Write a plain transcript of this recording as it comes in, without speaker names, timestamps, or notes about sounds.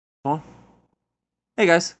Huh? Hey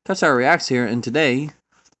guys, Cutsire Reacts here, and today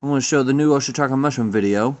I'm going to show the new Oshitaka Mushroom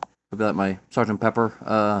video. I'll be like my Sergeant Pepper,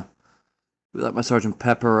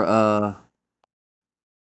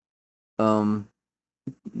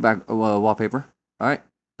 wallpaper. Alright,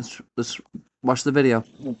 let's watch the video.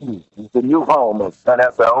 The new home of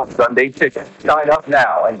NFL Sunday Ticket. Sign up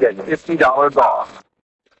now and get $50 off.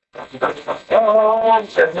 Oh,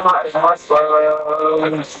 just my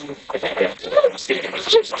phone.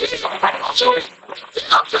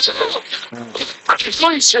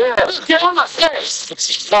 Please, get on my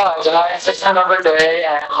face. Guys, it's another day,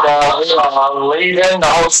 and we are leaving the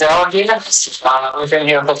hotel again. We've been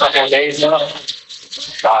here for a couple of days now.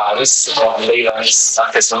 This is leaving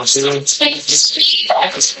some food.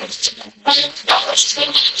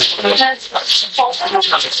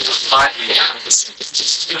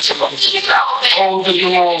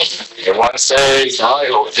 You want to say hi,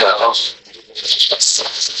 hotel?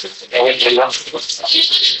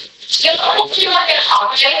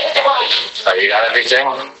 You got everything?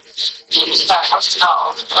 Okay,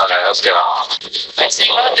 let's go.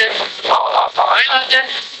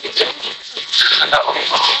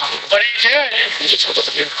 What are you doing?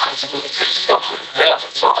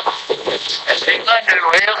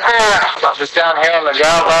 I'm just down here on the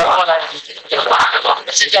ground level.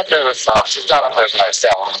 She's got the stuff. She's not up there by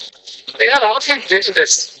herself. Yeah, what can you do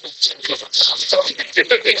this?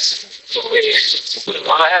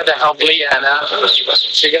 I had to help Leanna.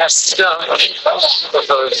 She got stuck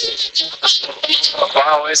because I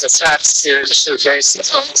always attached to the suitcase.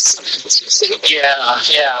 Yeah,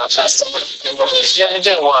 it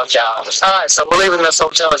didn't work out. Alright, so we're leaving this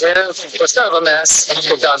hotel here. It's kind of a mess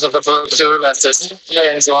because of the food too. That's just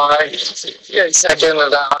why. Yeah, second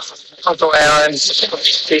of that. Uncle Aaron,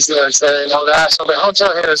 he's military and all that. So the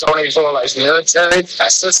hotel here is only for like military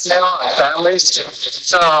assistants and families.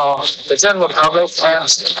 So the general public can't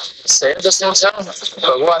stay at this hotel.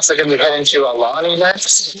 But once they're going to be heading to a lawn event,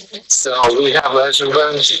 so we have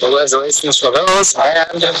reservations for those. And I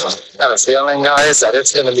have a feeling, guys, that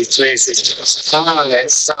it's going to be crazy. Alright,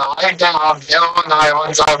 so right now, Bill and I were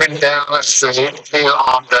driving down the street here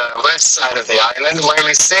on the west side of the island where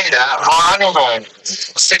we stayed at for honeymoon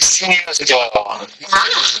 16 years ago.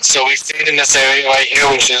 So we stayed in this area right here,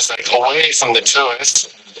 which is like away from the tourists.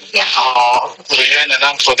 Leanne and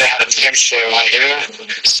Uncle, they had a timeshare right here,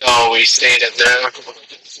 so we stayed at there.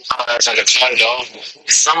 It's like a condo.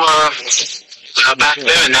 Somewhere back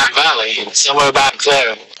there in that valley, somewhere back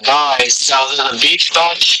there. Alright, so there's a beach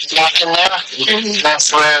back in there.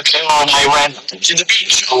 That's where Carol and I went to the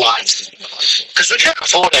beach a lot. Because we can't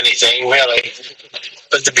afford anything, really.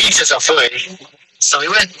 But the beaches are free. So we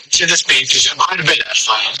went to this beach quite a bit at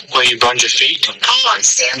fun, where you burned your feet. Oh,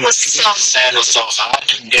 sand was so hot.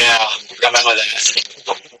 Yeah, remember that.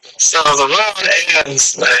 So the road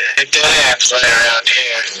ends, it dead ends right around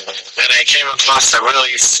here, and I came across a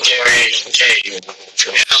really scary cave.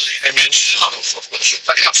 I mentioned,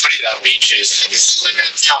 look how pretty that beach is.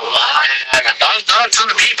 Not a ton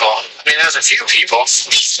of people. I mean, there's a few people.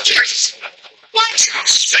 What?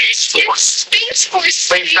 Space Force. Space Force.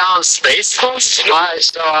 We found Space Force?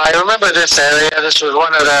 So I remember this area. This was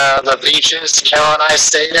one of the beaches Carol and I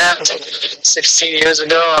stayed at 16 years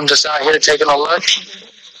ago. I'm just out here taking a look.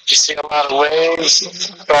 You see a lot of waves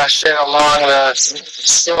crashing along the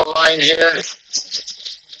still line here.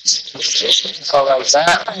 So like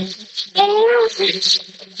that.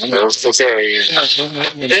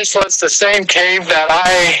 This was the same cave that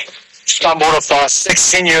I stumbled across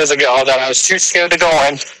 16 years ago that I was too scared to go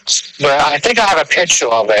in, but I think I have a picture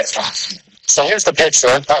of it. So here's the picture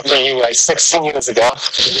of me like 16 years ago.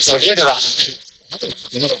 So here's that.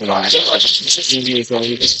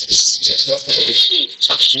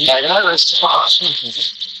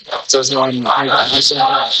 So it's not I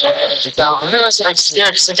was like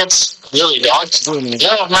scared because it gets really dark. I don't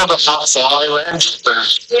remember how I went, but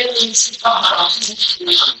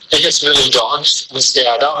it gets really dark. I'm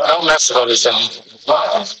scared. Don't mess with everything.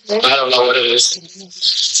 I don't know what it is.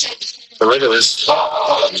 But look at this.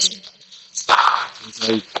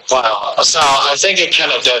 Wow. So I think it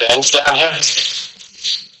kind of dead ends down here.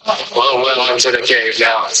 Well into the cave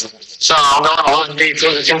now. So I'm going a little deeper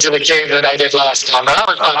into the cave that I did last time. But I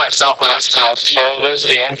was by myself last time. So there's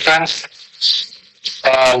the entrance.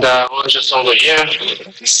 And we're just over here.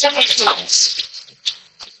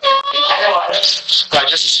 Right,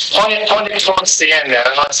 just point it towards the end there.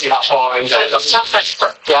 I want to see how far into it.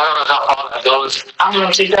 Yeah, I don't know how far that goes. I'm going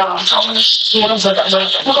to see that. I'm just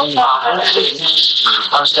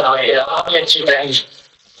going to wait here. I'll get you then.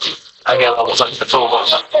 I get a little bit of the full one.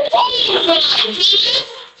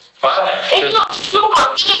 Yeah, I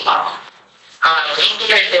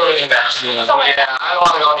don't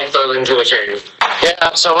want to go any further into the cave.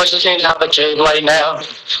 Yeah, so we're just in the cave right now.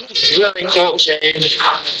 Really cool cave.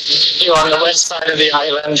 You're on the west side of the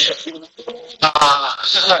island.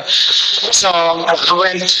 So I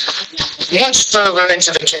went much further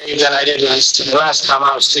into the cave than I did last time.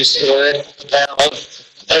 I was too scared.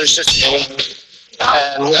 It was just me.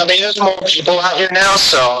 And I mean, there's more people out here now,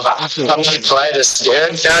 so I'm not quite as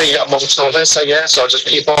scared. Now you got more tourists, I guess, or just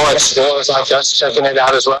people, explorers like us checking it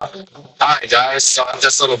out as well. Hi guys, so at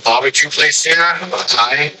this little barbecue place here.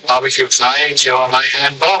 Hi, barbecue flying to my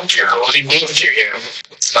handbook here. What moved you here?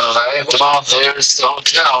 Alright, well, there's the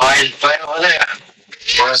hotel right over there.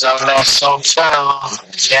 Where's our next hotel?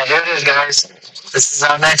 Yeah, here it is, guys. This is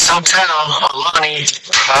our next hotel, Alani.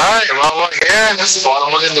 Alright, well, we're here. This is what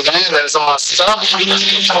I'm looking at the van. There's all our stuff. Alright,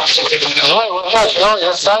 well,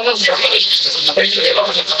 you're excited?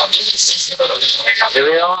 Here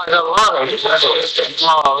we are at Alani.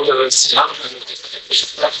 Oh, look at this.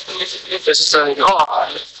 This is really cool.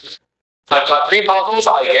 I've got 3 bottles,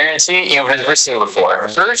 I guarantee you've never seen before.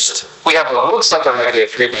 First, we have what looks like a regular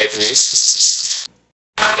 3x3.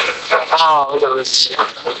 Oh, look at this.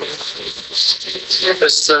 This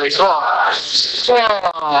is really cool. Oh,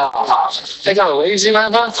 I got a lazy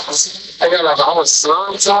leather. I got like all the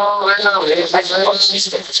slugs all there.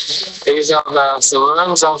 These are the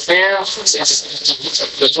saloons up here.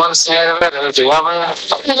 There's one side of it and the other.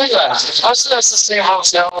 Look at that. Also, that's the same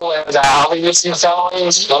hotel with the Hollywood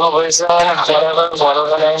Hotels, whatever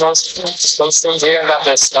the name is. Those things here got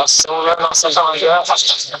this stuff silver or something like that.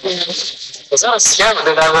 Was that a scam or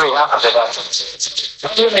did that really happen to that?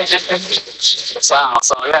 Wow,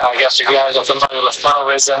 so yeah, I guess you guys are familiar with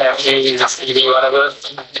fundraising, FG, whatever.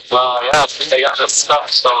 Well, yeah, they got this stuff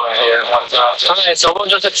stolen here. Alright, so we're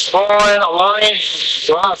just exploring Alani.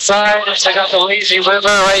 Go outside, check out the lazy river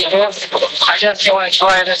right here. I guess you want to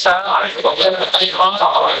try this out.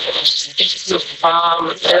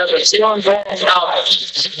 There's a ceiling there.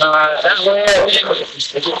 That way,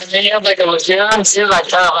 they have like a lagoon, see like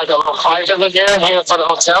kind of like a little private lagoon here for the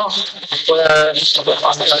hotel. Where I'm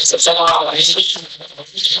going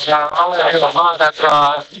to have a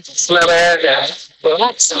hot smell it and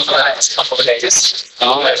relax for the next couple of days.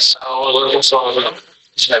 Alright, so we're looking forward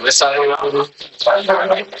to this side of the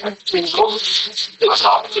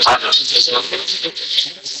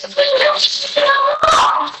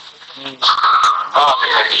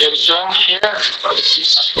it's done here.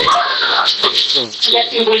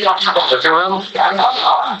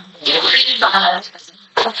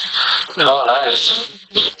 Oh, nice.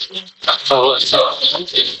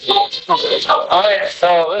 Alright, so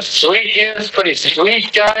this suite here is pretty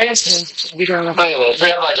sweet, guys. We have like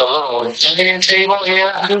a little dining table here,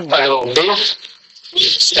 like a little booth.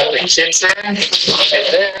 Got the kitchen right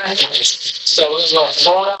there. So there's a little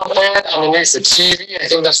phone out there. I mean, there's the TV. I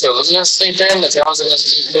think that's the original sleep in. The also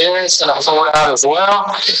has there. It's going to phone out as well.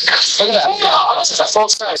 Look at that. It's a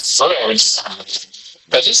full-size fridge.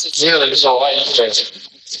 But this is really so white fridge.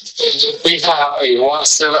 We have a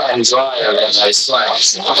washer and dryer that I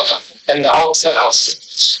slice. In the hotel,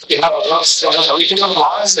 we have a washer. We can have a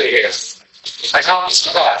washer here. I can't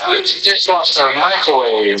stop. Dishwasher,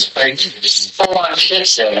 microwave, like full-on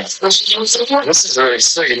kitchen. This is really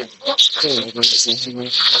sweet.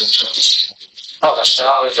 Oh, the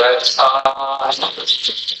shower's right.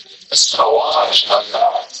 It's so wash.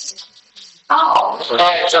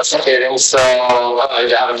 Alright, just kidding. So, I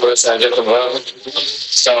haven't put in a different room.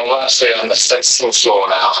 So, I'm actually on the 16th floor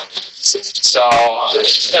now. So,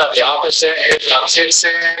 the opposite is the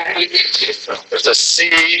kitchen, the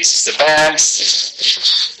seats, the beds,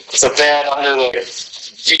 the bed under the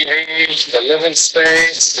TV, the living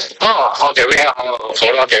space. Oh, okay, we have a little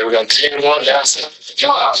photo. Okay, we got table, desk, the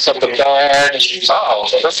bed. Oh,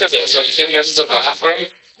 look at this. So, this is a bathroom.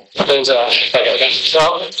 There's a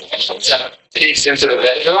that peeks into the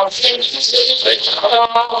bedroom.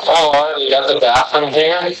 Oh, we got the bathroom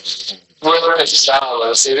here. We're in the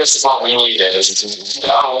shower. See, this is what we need. I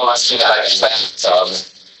want to see that bathtub.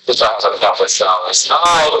 The bathtub with showers. We're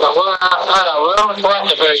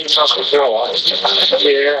quite a very comfortable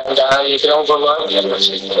here, and you can overlook. There's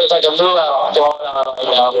like a luau going on right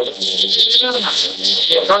now.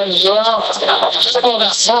 You're going to luau? Oh,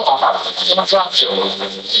 that's so hard. I'm going to drop you.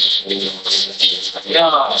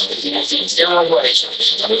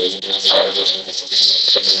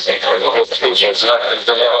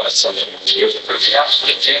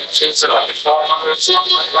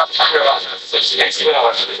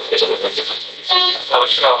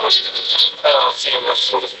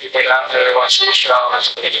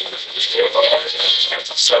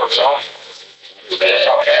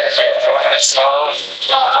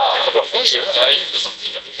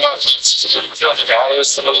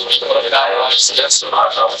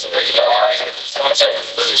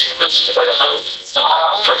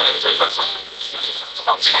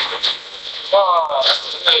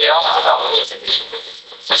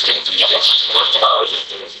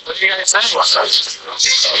 What do you guys think? So,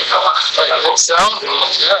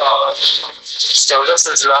 yeah. So this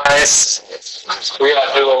is nice. We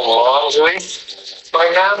gotta do a little laundry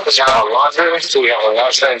right now. We got our laundry, so we have a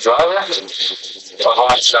washer and dryer. We'll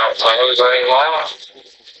wash our clothes right now.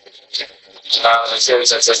 The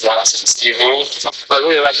kids are just watching TV. But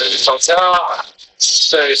we like this hotel.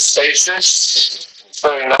 Very spacious.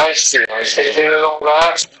 Very nice. You know, taking it all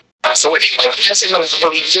that. So what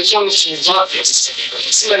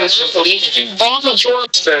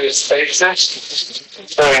very spacious.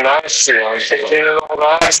 Very nice. You know, taking it all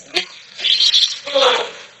that.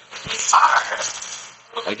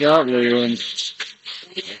 Wake up, everyone.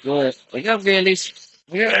 Wake up, Grandy.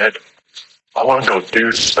 Dad, I want to go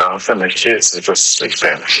do stuff, and the kids are just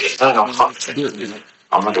sleeping. I don't want to do it.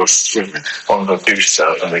 I'm gonna go swimming. I want to go do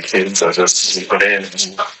stuff, and the kids are just sleeping in.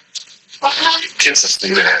 Kids are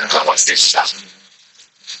sleeping in. I want to do stuff.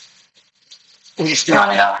 Alright,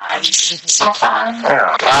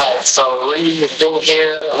 so we've been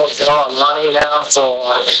here, looking at all our money now,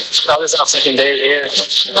 so this is our second day here.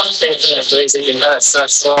 Basically, that's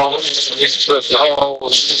so with the whole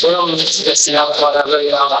room, just whatever,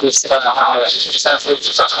 just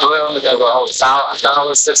room, we got the whole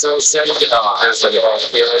 $1,000 situation, there's like all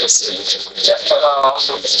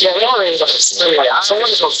yeah, we don't really want to swim. I don't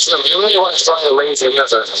want to go swim. We really want to try the lazy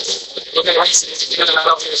river. Look at this. You're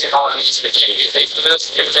not using all of these things. Take this,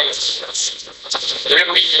 give things. You're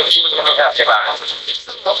going to have to buy.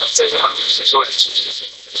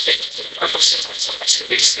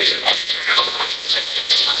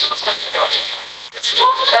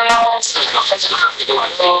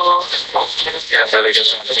 Yeah, really good.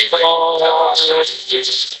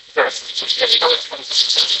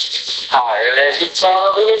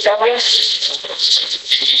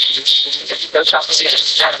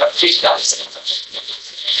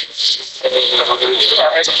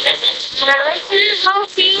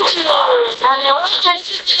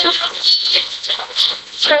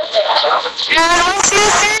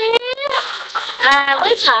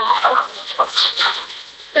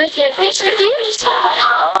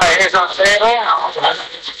 Here's our table.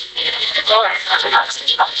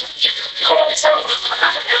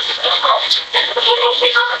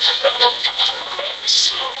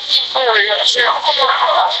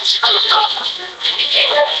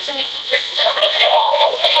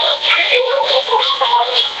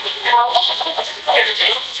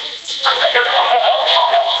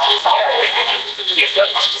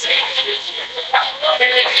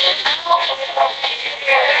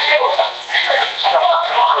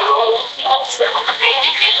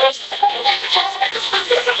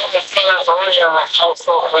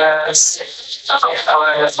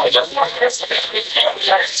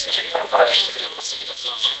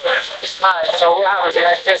 Alright, so we have a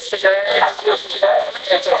breakfast today.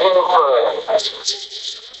 It's a little good.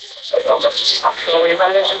 So we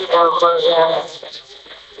managed to go for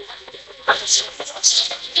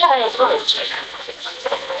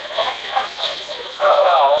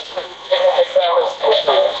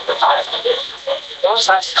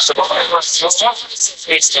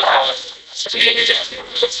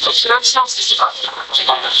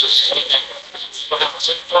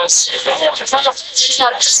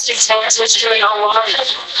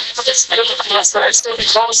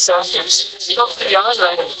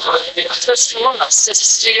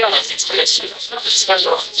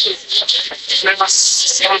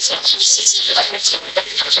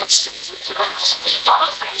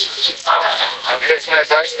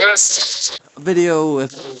Video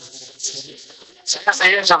with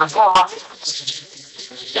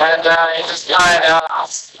and this guy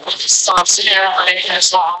stops here and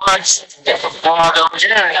it's large down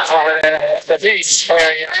here the beach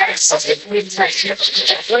area.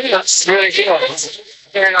 That's really good.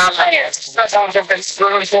 Here that's how different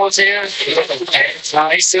swimming pools here. It's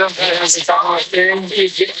nice. There's a couple of things.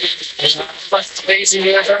 What's the base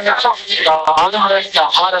here? The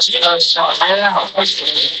hottest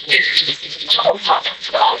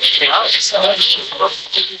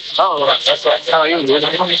oh, that's right. How are you doing?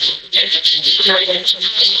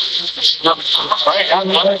 Hi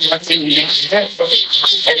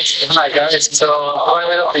guys, so I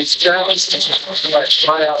will be sharing my slides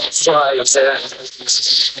there.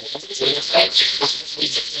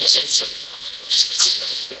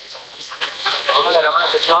 Alright, I'm at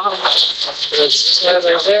the top. There's right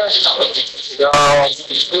there. Go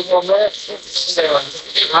 2 more minutes.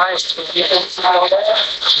 Nice. People out there.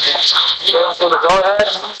 Go for the go ahead.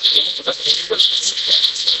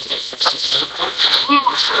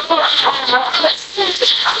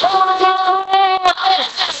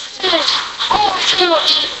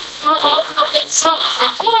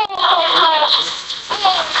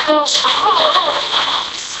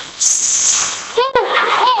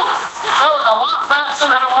 A lot faster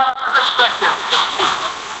than I expected.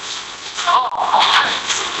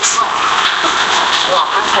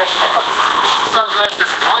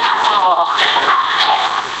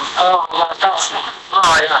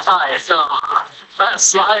 Hi. So that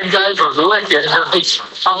slide, guys, was wicked. I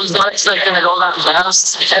was not expecting to go that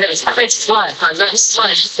fast, and it was a big slide. And that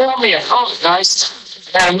slide threw me off, guys.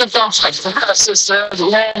 And I looked off like the fastest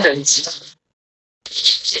landing.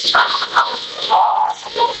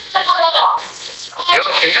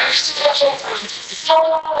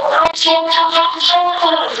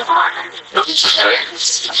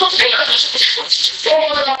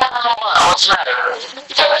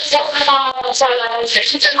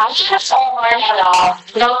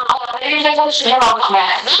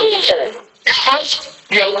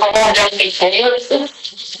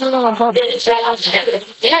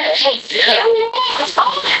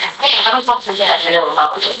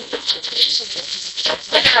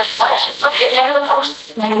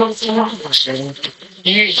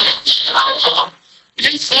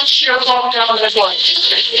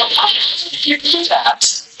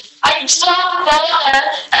 I saw that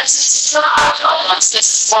as this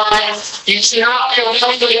slide. You see how you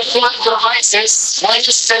remember your blood devices. Like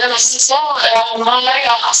just sit in the slide. Oh my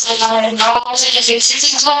God. And I was in the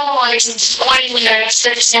 20 minutes,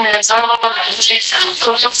 60 minutes.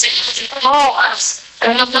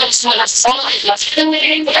 And I'm not saying I'm sorry. That's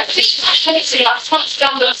really I pushed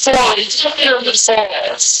down the floor. It's in the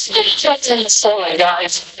stairs. It's in the story,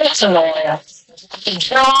 guys. It's annoying.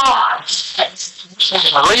 God!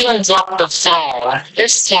 Leland dropped the phone,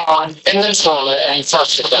 his phone, in the toilet, and he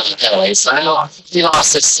touched it down the alley. So I know he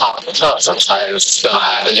lost his phone because I'm tired of still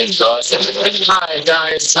having it. Hi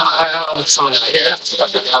guys, I'm coming out here.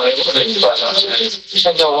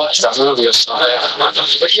 I don't watch that movie or something.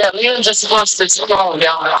 But yeah, Leland just lost his phone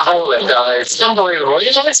down the toilet, guys. It's unbelievable.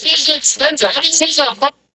 You know, it's expensive. How do you say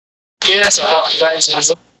that? Yes,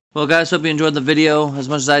 guys. Well, guys, hope you enjoyed the video as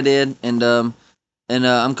much as I did, and I'm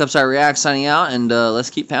Cupside Reacts signing out, and let's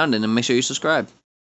keep pounding, and make sure you subscribe.